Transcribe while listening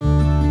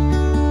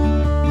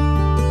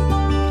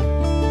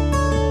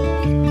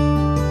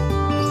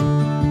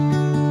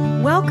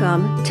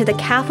Welcome to The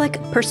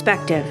Catholic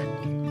Perspective,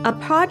 a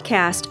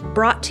podcast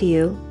brought to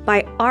you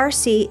by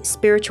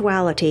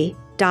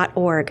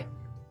rcspirituality.org.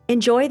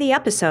 Enjoy the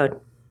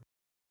episode.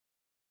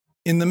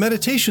 In the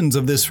meditations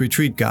of this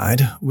retreat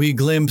guide, we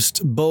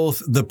glimpsed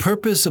both the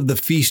purpose of the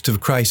Feast of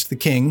Christ the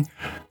King,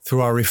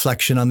 through our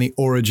reflection on the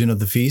origin of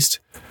the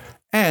feast,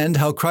 and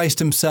how Christ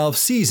himself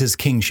sees his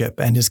kingship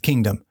and his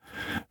kingdom,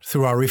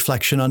 through our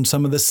reflection on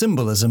some of the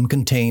symbolism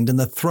contained in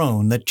the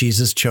throne that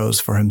Jesus chose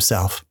for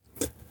himself.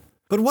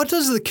 But what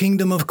does the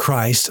kingdom of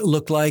Christ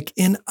look like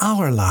in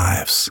our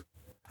lives?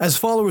 As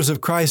followers of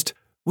Christ,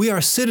 we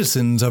are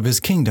citizens of his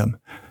kingdom.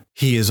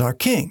 He is our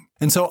king,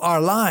 and so our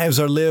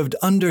lives are lived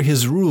under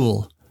his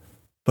rule.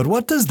 But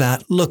what does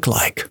that look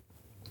like?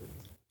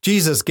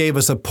 Jesus gave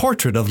us a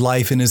portrait of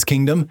life in his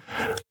kingdom,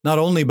 not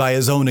only by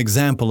his own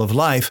example of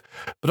life,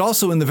 but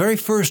also in the very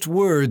first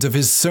words of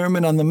his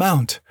Sermon on the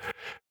Mount,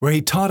 where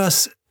he taught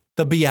us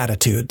the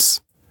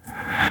Beatitudes.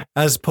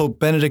 As Pope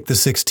Benedict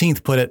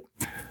XVI put it,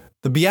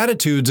 the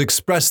Beatitudes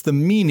express the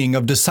meaning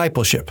of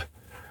discipleship.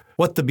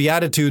 What the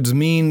Beatitudes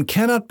mean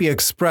cannot be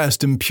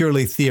expressed in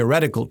purely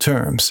theoretical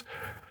terms.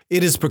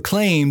 It is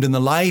proclaimed in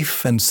the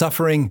life and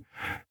suffering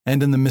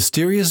and in the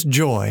mysterious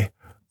joy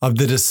of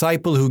the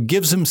disciple who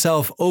gives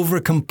himself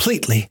over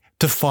completely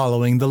to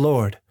following the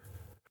Lord.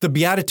 The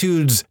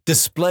Beatitudes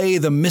display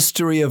the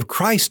mystery of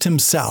Christ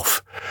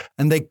himself,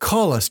 and they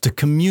call us to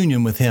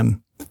communion with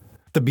him.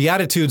 The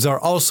Beatitudes are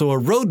also a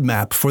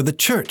roadmap for the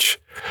Church,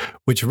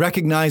 which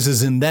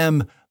recognizes in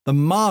them the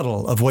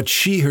model of what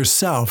she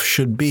herself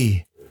should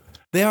be.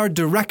 They are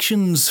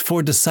directions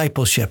for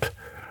discipleship,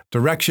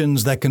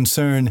 directions that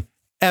concern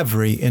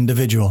every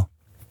individual.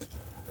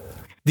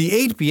 The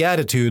 8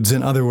 Beatitudes,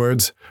 in other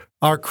words,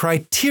 are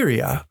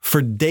criteria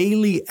for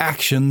daily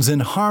actions in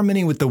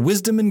harmony with the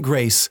wisdom and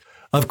grace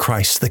of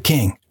Christ the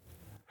King.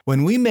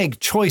 When we make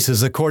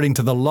choices according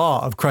to the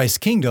law of Christ's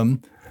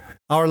kingdom,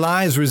 our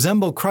lives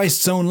resemble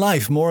Christ's own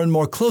life more and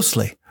more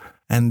closely,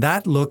 and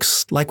that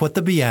looks like what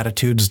the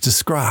Beatitudes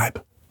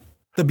describe.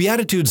 The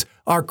Beatitudes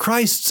are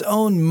Christ's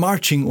own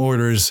marching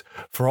orders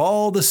for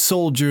all the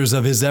soldiers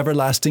of his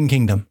everlasting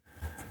kingdom.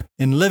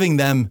 In living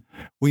them,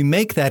 we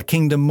make that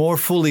kingdom more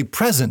fully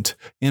present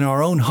in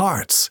our own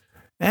hearts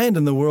and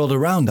in the world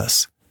around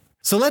us.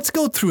 So let's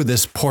go through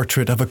this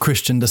portrait of a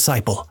Christian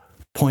disciple,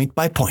 point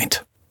by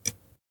point.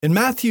 In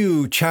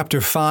Matthew chapter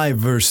 5,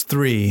 verse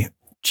 3,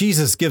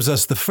 Jesus gives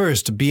us the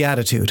first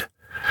beatitude.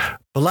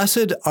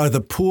 Blessed are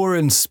the poor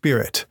in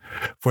spirit,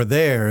 for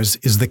theirs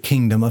is the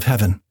kingdom of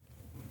heaven.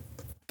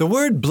 The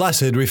word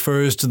blessed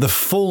refers to the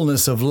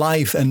fullness of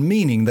life and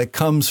meaning that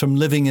comes from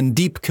living in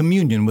deep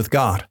communion with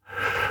God.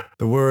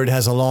 The word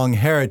has a long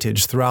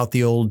heritage throughout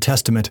the Old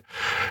Testament,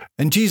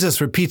 and Jesus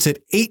repeats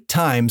it 8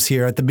 times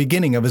here at the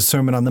beginning of his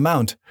Sermon on the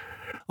Mount.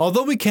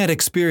 Although we can't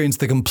experience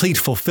the complete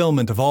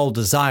fulfillment of all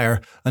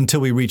desire until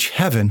we reach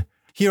heaven,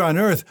 here on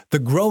earth, the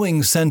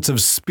growing sense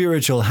of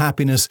spiritual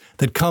happiness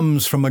that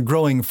comes from a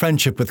growing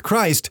friendship with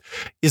Christ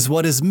is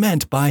what is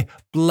meant by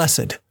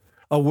blessed,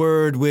 a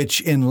word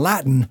which in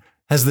Latin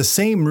has the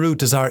same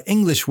root as our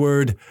English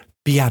word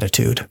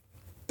beatitude.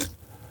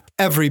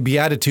 Every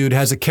beatitude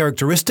has a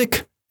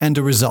characteristic and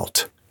a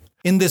result.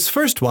 In this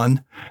first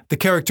one, the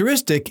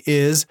characteristic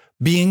is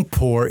being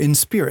poor in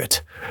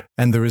spirit,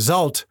 and the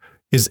result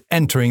is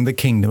entering the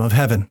kingdom of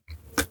heaven.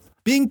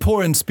 Being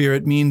poor in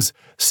spirit means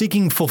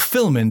seeking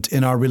fulfillment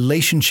in our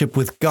relationship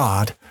with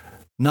God,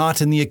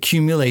 not in the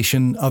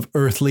accumulation of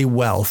earthly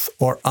wealth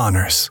or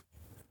honors.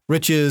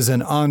 Riches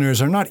and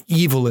honors are not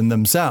evil in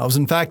themselves.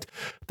 In fact,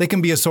 they can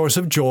be a source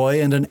of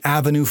joy and an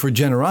avenue for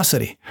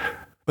generosity.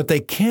 But they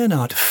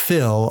cannot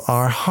fill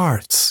our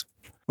hearts.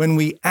 When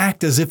we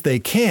act as if they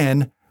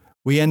can,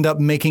 we end up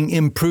making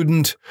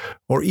imprudent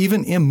or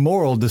even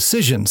immoral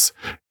decisions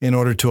in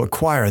order to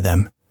acquire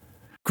them.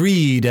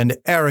 Greed and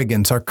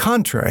arrogance are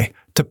contrary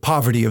to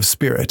poverty of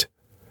spirit.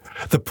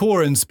 The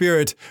poor in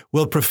spirit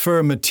will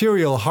prefer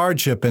material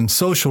hardship and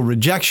social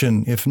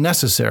rejection, if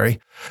necessary,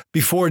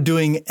 before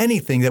doing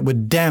anything that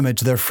would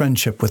damage their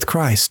friendship with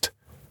Christ.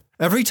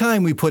 Every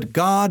time we put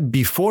God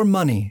before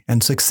money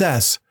and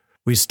success,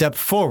 we step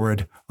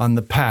forward on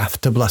the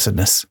path to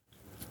blessedness.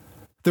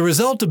 The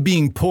result of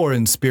being poor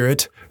in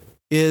spirit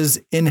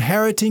is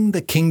inheriting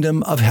the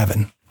kingdom of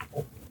heaven.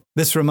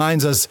 This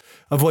reminds us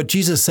of what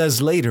Jesus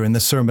says later in the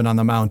Sermon on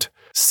the Mount,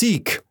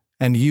 "Seek,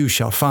 and you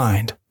shall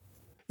find."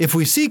 If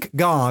we seek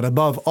God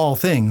above all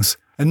things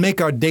and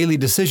make our daily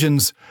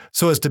decisions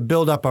so as to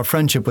build up our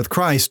friendship with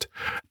Christ,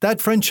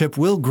 that friendship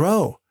will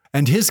grow,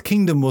 and his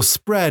kingdom will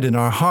spread in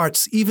our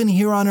hearts even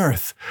here on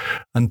earth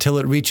until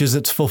it reaches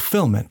its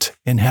fulfillment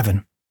in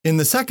heaven. In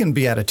the second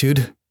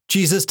beatitude,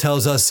 Jesus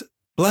tells us,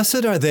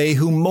 "Blessed are they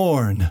who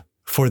mourn,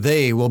 for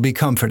they will be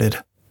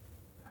comforted."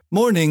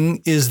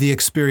 Mourning is the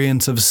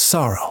experience of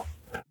sorrow.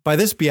 By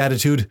this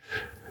beatitude,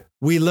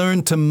 we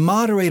learn to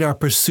moderate our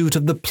pursuit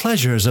of the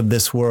pleasures of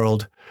this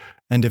world,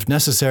 and if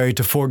necessary,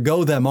 to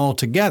forego them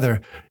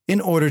altogether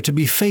in order to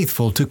be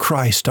faithful to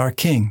Christ our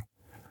King.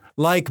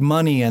 Like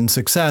money and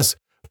success,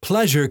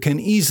 pleasure can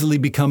easily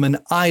become an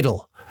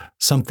idol,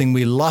 something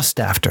we lust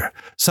after,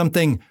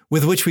 something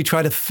with which we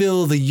try to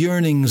fill the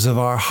yearnings of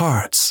our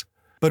hearts.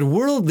 But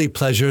worldly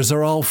pleasures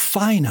are all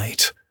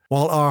finite,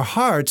 while our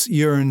hearts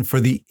yearn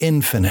for the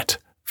infinite,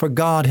 for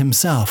God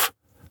Himself.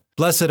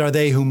 Blessed are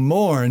they who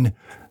mourn,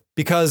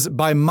 because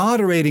by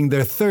moderating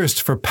their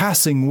thirst for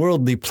passing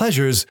worldly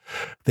pleasures,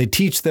 they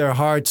teach their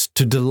hearts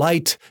to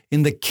delight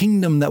in the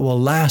kingdom that will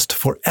last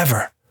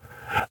forever.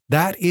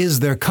 That is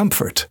their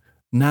comfort,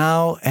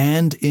 now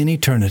and in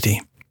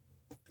eternity.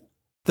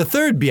 The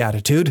third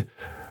beatitude,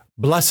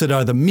 blessed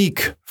are the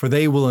meek, for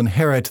they will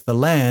inherit the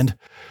land,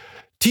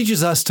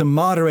 teaches us to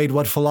moderate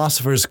what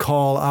philosophers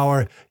call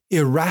our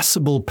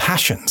irascible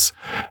passions,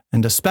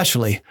 and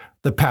especially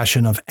the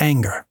passion of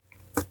anger.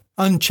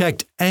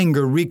 Unchecked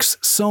anger wreaks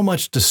so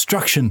much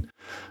destruction,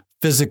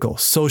 physical,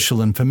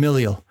 social, and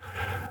familial.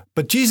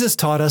 But Jesus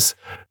taught us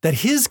that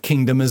His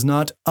kingdom is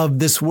not of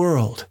this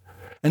world,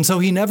 and so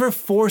He never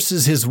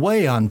forces His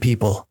way on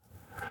people.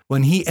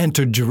 When He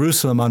entered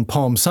Jerusalem on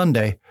Palm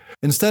Sunday,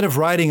 instead of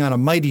riding on a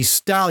mighty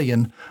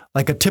stallion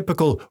like a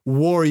typical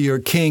warrior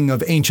king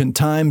of ancient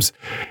times,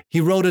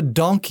 He rode a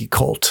donkey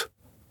colt.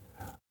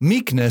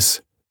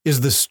 Meekness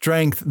is the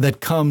strength that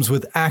comes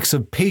with acts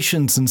of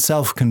patience and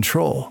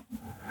self-control.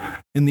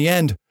 In the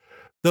end,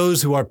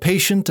 those who are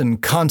patient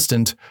and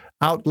constant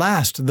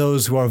outlast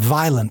those who are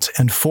violent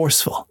and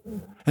forceful.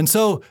 And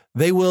so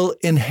they will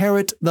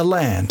inherit the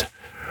land.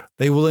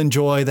 They will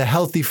enjoy the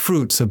healthy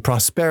fruits of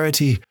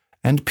prosperity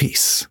and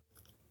peace.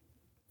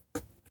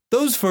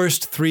 Those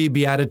first three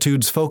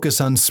Beatitudes focus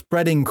on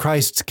spreading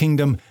Christ's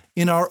kingdom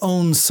in our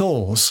own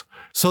souls,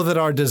 so that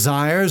our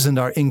desires and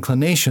our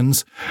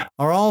inclinations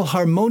are all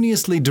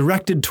harmoniously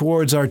directed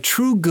towards our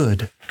true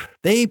good.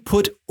 They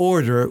put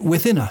order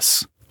within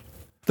us.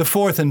 The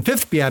fourth and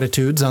fifth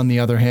Beatitudes, on the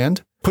other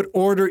hand, put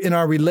order in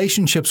our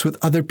relationships with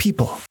other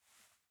people.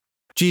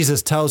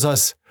 Jesus tells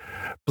us,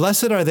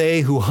 "Blessed are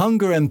they who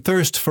hunger and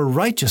thirst for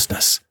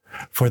righteousness,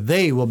 for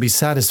they will be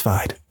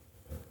satisfied."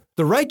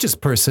 The righteous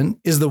person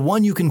is the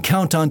one you can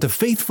count on to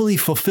faithfully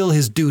fulfill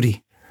his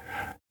duty.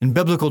 In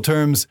biblical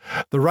terms,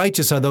 the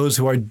righteous are those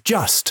who are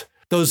just,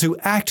 those who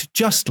act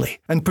justly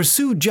and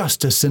pursue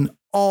justice in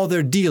all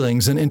their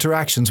dealings and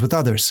interactions with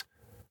others.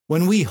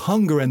 When we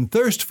hunger and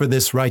thirst for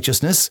this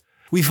righteousness,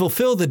 we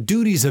fulfill the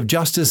duties of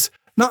justice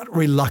not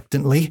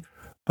reluctantly,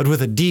 but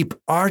with a deep,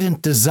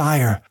 ardent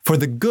desire for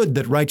the good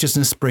that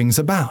righteousness brings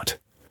about.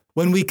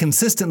 When we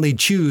consistently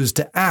choose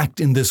to act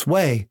in this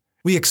way,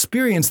 we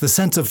experience the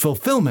sense of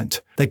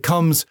fulfillment that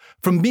comes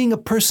from being a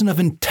person of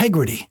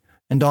integrity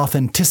and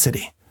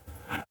authenticity.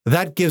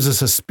 That gives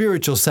us a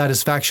spiritual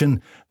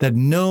satisfaction that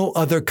no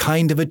other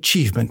kind of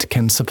achievement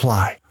can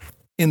supply.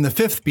 In the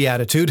fifth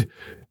Beatitude,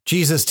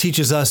 Jesus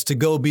teaches us to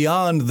go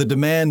beyond the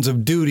demands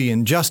of duty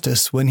and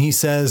justice when He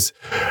says,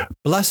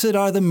 "Blessed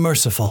are the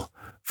merciful,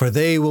 for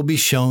they will be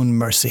shown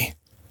mercy."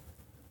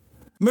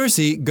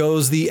 Mercy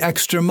goes the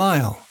extra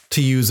mile,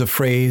 to use a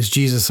phrase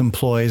Jesus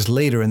employs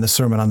later in the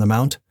Sermon on the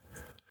Mount.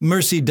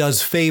 Mercy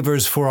does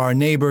favors for our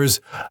neighbors,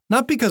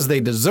 not because they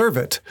deserve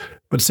it,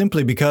 but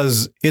simply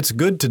because it's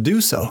good to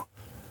do so.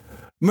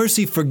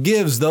 Mercy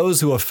forgives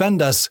those who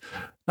offend us,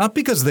 not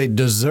because they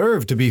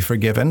deserve to be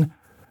forgiven,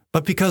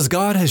 but because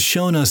God has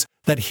shown us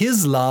that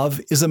His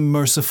love is a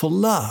merciful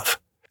love.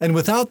 And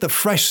without the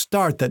fresh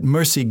start that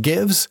mercy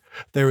gives,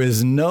 there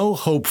is no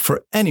hope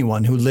for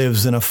anyone who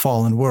lives in a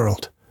fallen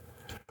world.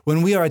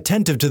 When we are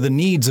attentive to the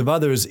needs of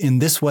others in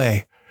this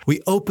way,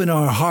 we open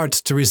our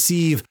hearts to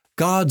receive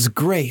God's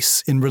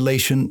grace in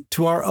relation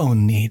to our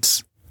own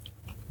needs.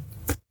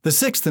 The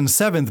sixth and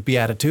seventh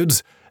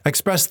Beatitudes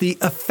express the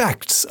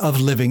effects of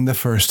living the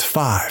first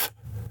five.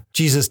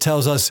 Jesus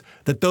tells us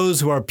that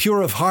those who are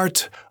pure of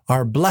heart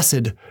are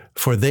blessed,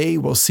 for they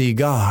will see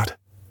God.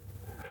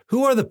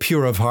 Who are the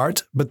pure of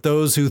heart but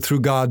those who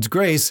through God's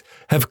grace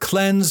have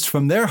cleansed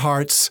from their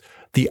hearts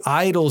the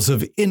idols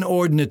of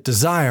inordinate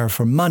desire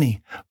for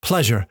money,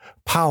 pleasure,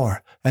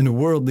 power, and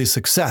worldly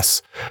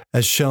success,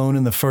 as shown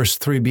in the first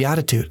three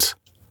Beatitudes?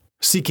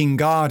 Seeking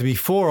God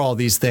before all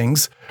these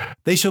things,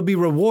 they shall be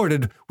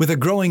rewarded with a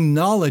growing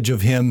knowledge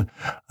of Him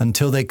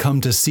until they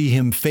come to see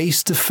Him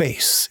face to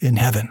face in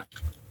heaven.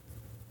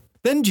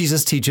 Then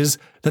Jesus teaches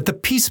that the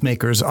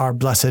peacemakers are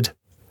blessed,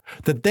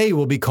 that they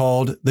will be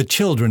called the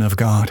children of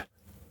God.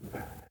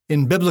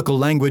 In biblical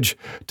language,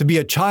 to be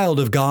a child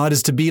of God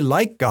is to be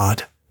like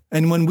God.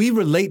 And when we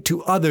relate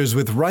to others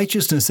with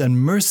righteousness and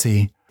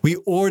mercy, we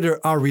order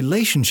our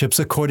relationships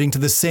according to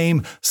the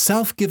same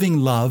self-giving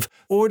love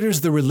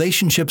orders the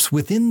relationships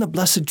within the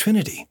Blessed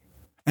Trinity.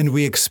 And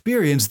we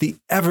experience the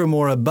ever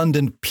more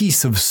abundant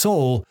peace of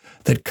soul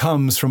that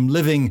comes from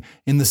living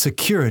in the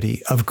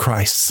security of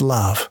Christ's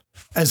love.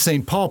 As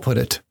St. Paul put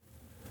it,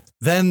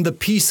 "Then the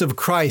peace of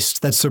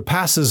Christ that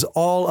surpasses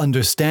all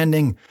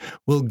understanding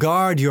will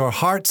guard your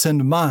hearts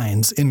and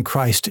minds in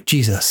Christ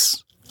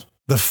Jesus."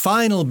 The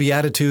final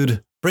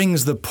beatitude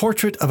brings the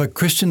portrait of a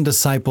Christian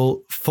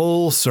disciple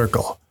full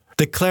circle,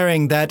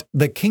 declaring that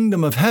the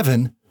kingdom of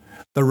heaven,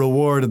 the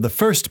reward of the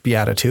first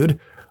beatitude,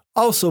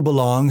 also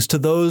belongs to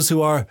those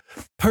who are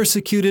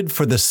persecuted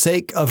for the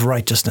sake of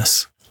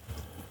righteousness.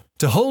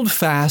 to hold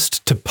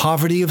fast to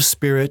poverty of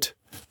spirit,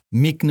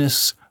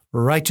 meekness,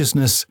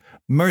 righteousness,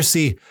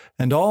 mercy,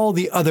 and all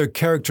the other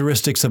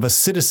characteristics of a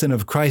citizen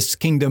of Christ's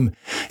kingdom,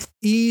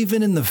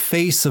 even in the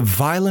face of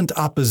violent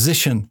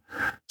opposition,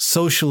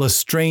 social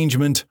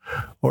estrangement,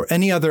 or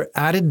any other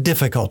added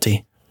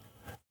difficulty.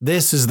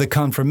 This is the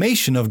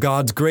confirmation of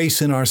God's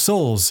grace in our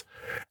souls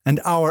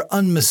and our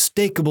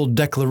unmistakable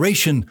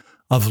declaration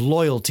of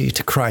loyalty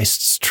to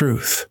Christ's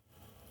truth.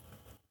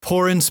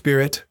 Poor in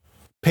spirit,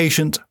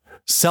 patient,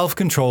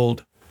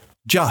 self-controlled,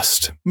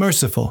 just,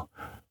 merciful,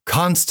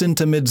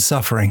 constant amid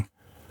suffering.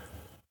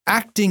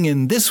 Acting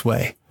in this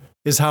way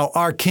is how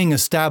our King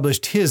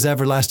established his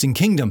everlasting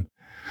kingdom,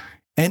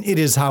 and it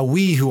is how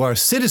we who are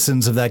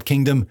citizens of that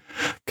kingdom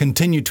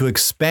continue to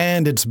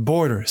expand its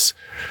borders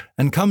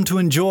and come to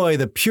enjoy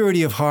the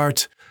purity of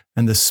heart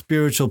and the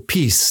spiritual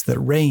peace that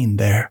reign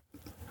there.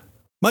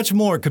 Much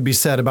more could be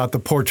said about the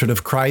portrait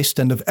of Christ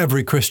and of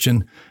every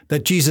Christian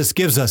that Jesus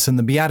gives us in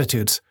the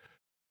Beatitudes.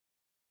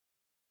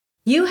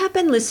 You have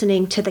been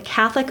listening to The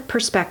Catholic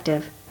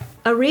Perspective,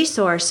 a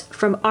resource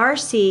from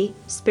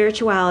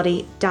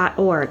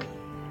rcspirituality.org.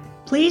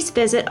 Please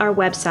visit our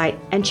website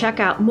and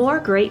check out more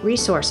great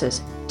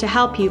resources to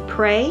help you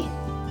pray,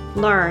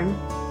 learn,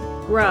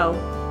 grow,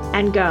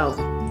 and go.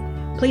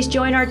 Please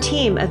join our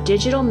team of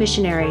digital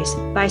missionaries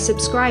by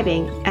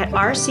subscribing at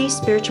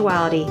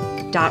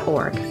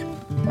rcspirituality.org.